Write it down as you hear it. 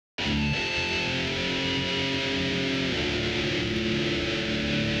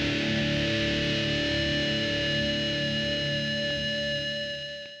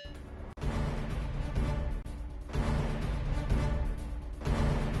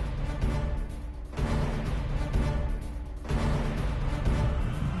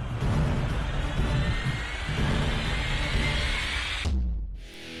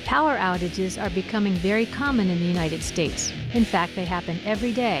Power outages are becoming very common in the United States. In fact, they happen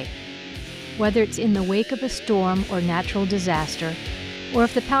every day. Whether it's in the wake of a storm or natural disaster, or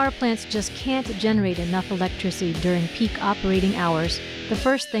if the power plants just can't generate enough electricity during peak operating hours, the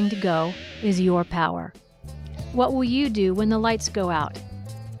first thing to go is your power. What will you do when the lights go out?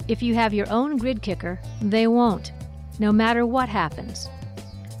 If you have your own GridKicker, they won't, no matter what happens.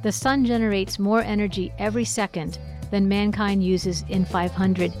 The sun generates more energy every second than mankind uses in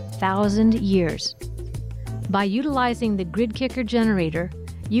 500,000 years. By utilizing the GridKicker generator,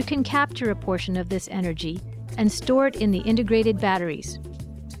 you can capture a portion of this energy and store it in the integrated batteries.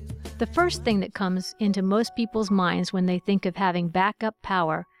 The first thing that comes into most people's minds when they think of having backup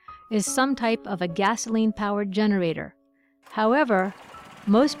power is some type of a gasoline-powered generator. However,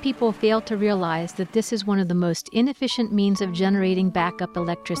 most people fail to realize that this is one of the most inefficient means of generating backup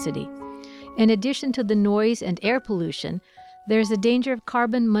electricity. In addition to the noise and air pollution, there's a danger of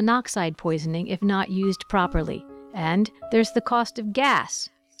carbon monoxide poisoning if not used properly. And there's the cost of gas.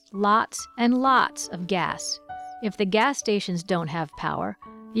 Lots and lots of gas. If the gas stations don't have power,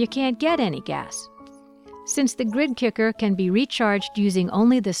 you can't get any gas. Since the GridKicker can be recharged using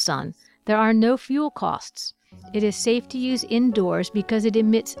only the sun, there are no fuel costs. It is safe to use indoors because it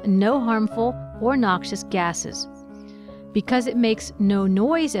emits no harmful or noxious gases. Because it makes no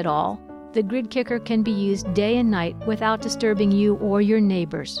noise at all, the GridKicker can be used day and night without disturbing you or your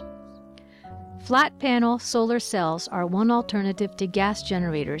neighbors. Flat panel solar cells are one alternative to gas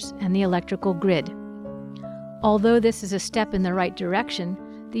generators and the electrical grid. Although this is a step in the right direction,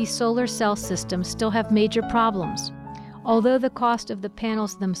 these solar cell systems still have major problems. Although the cost of the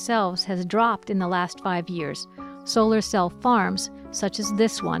panels themselves has dropped in the last 5 years, solar cell farms, such as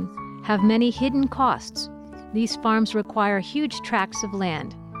this one, have many hidden costs. These farms require huge tracts of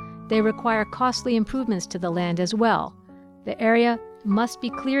land. They require costly improvements to the land as well. The area must be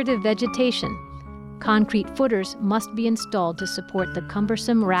cleared of vegetation. Concrete footers must be installed to support the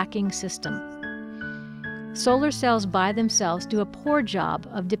cumbersome racking system. Solar cells by themselves do a poor job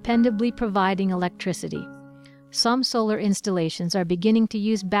of dependably providing electricity. Some solar installations are beginning to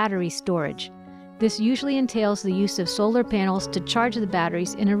use battery storage. This usually entails the use of solar panels to charge the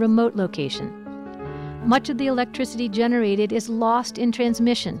batteries in a remote location. Much of the electricity generated is lost in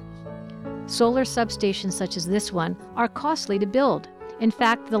transmission. Solar substations such as this one are costly to build. In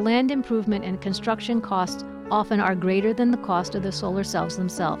fact, the land improvement and construction costs often are greater than the cost of the solar cells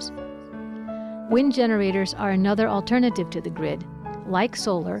themselves. Wind generators are another alternative to the grid. Like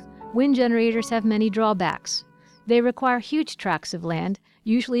solar, wind generators have many drawbacks. They require huge tracts of land,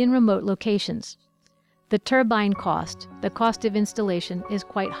 usually in remote locations. The turbine cost, the cost of installation, is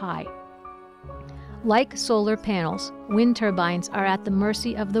quite high. Like solar panels, wind turbines are at the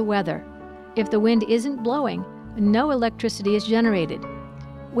mercy of the weather. If the wind isn't blowing, no electricity is generated.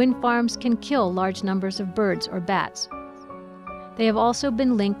 Wind farms can kill large numbers of birds or bats. They have also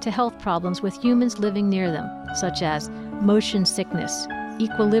been linked to health problems with humans living near them, such as motion sickness,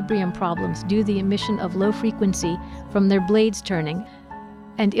 equilibrium problems due to the emission of low frequency from their blades turning,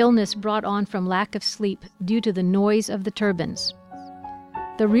 and illness brought on from lack of sleep due to the noise of the turbines.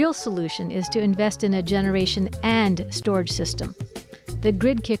 The real solution is to invest in a generation and storage system. The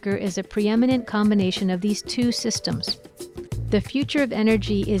GridKicker is a preeminent combination of these two systems. The future of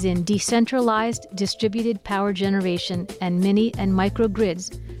energy is in decentralized, distributed power generation and mini and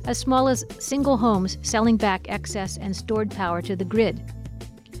microgrids, as small as single homes selling back excess and stored power to the grid.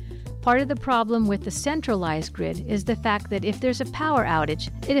 Part of the problem with the centralized grid is the fact that if there's a power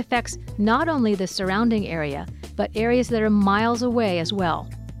outage, it affects not only the surrounding area, but areas that are miles away as well.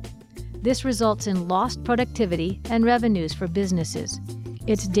 This results in lost productivity and revenues for businesses.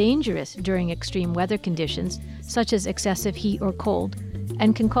 It's dangerous during extreme weather conditions, such as excessive heat or cold,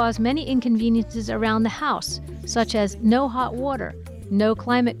 and can cause many inconveniences around the house, such as no hot water, no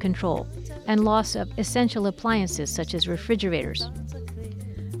climate control, and loss of essential appliances such as refrigerators.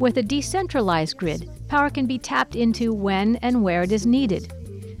 With a decentralized grid, power can be tapped into when and where it is needed.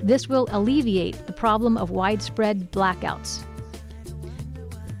 This will alleviate the problem of widespread blackouts.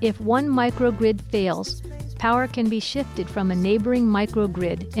 If one microgrid fails, power can be shifted from a neighboring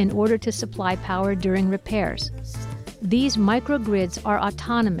microgrid in order to supply power during repairs. These microgrids are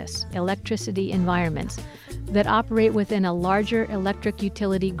autonomous electricity environments that operate within a larger electric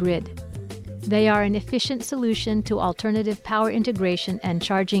utility grid. They are an efficient solution to alternative power integration and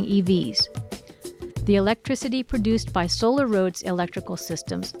charging EVs. The electricity produced by Solaroad's electrical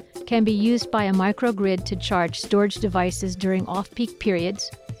systems can be used by a microgrid to charge storage devices during off-peak periods,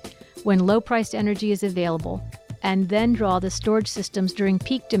 when low-priced energy is available, and then draw the storage systems during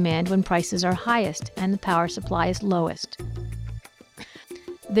peak demand when prices are highest and the power supply is lowest.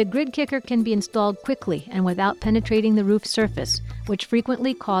 The GridKicker can be installed quickly and without penetrating the roof surface, which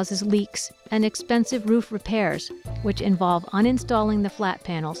frequently causes leaks and expensive roof repairs, which involve uninstalling the flat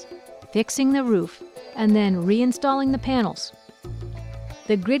panels, fixing the roof, and then reinstalling the panels.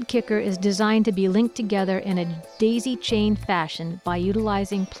 The GridKicker is designed to be linked together in a daisy-chain fashion by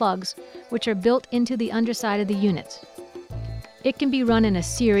utilizing plugs which are built into the underside of the units. It can be run in a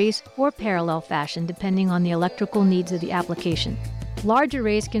series or parallel fashion depending on the electrical needs of the application. Large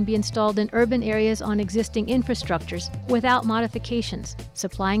arrays can be installed in urban areas on existing infrastructures without modifications,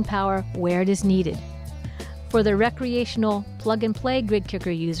 supplying power where it is needed. For the recreational plug-and-play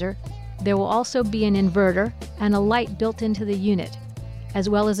GridKicker user, there will also be an inverter and a light built into the unit, as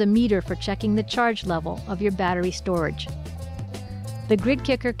well as a meter for checking the charge level of your battery storage. The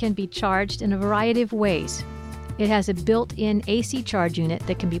GridKicker can be charged in a variety of ways. It has a built-in AC charge unit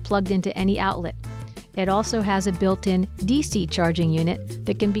that can be plugged into any outlet. It also has a built-in DC charging unit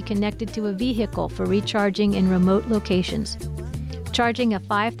that can be connected to a vehicle for recharging in remote locations. Charging a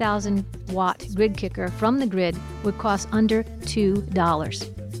 5,000-watt GridKicker from the grid would cost under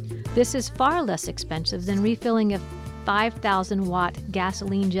 $2. This is far less expensive than refilling a 5,000-watt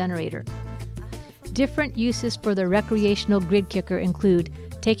gasoline generator. Different uses for the recreational GridKicker include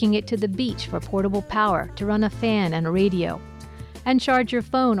taking it to the beach for portable power to run a fan and a radio, and charge your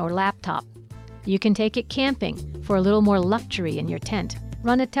phone or laptop. You can take it camping for a little more luxury in your tent,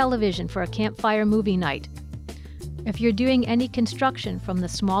 run a television for a campfire movie night. If you're doing any construction from the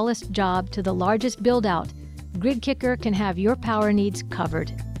smallest job to the largest build-out, GridKicker can have your power needs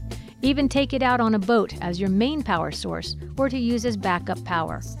covered. Even take it out on a boat as your main power source or to use as backup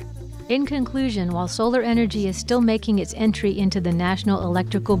power. In conclusion, while solar energy is still making its entry into the national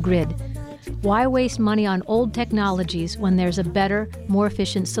electrical grid, why waste money on old technologies when there's a better, more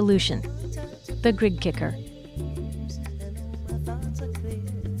efficient solution? The GridKicker.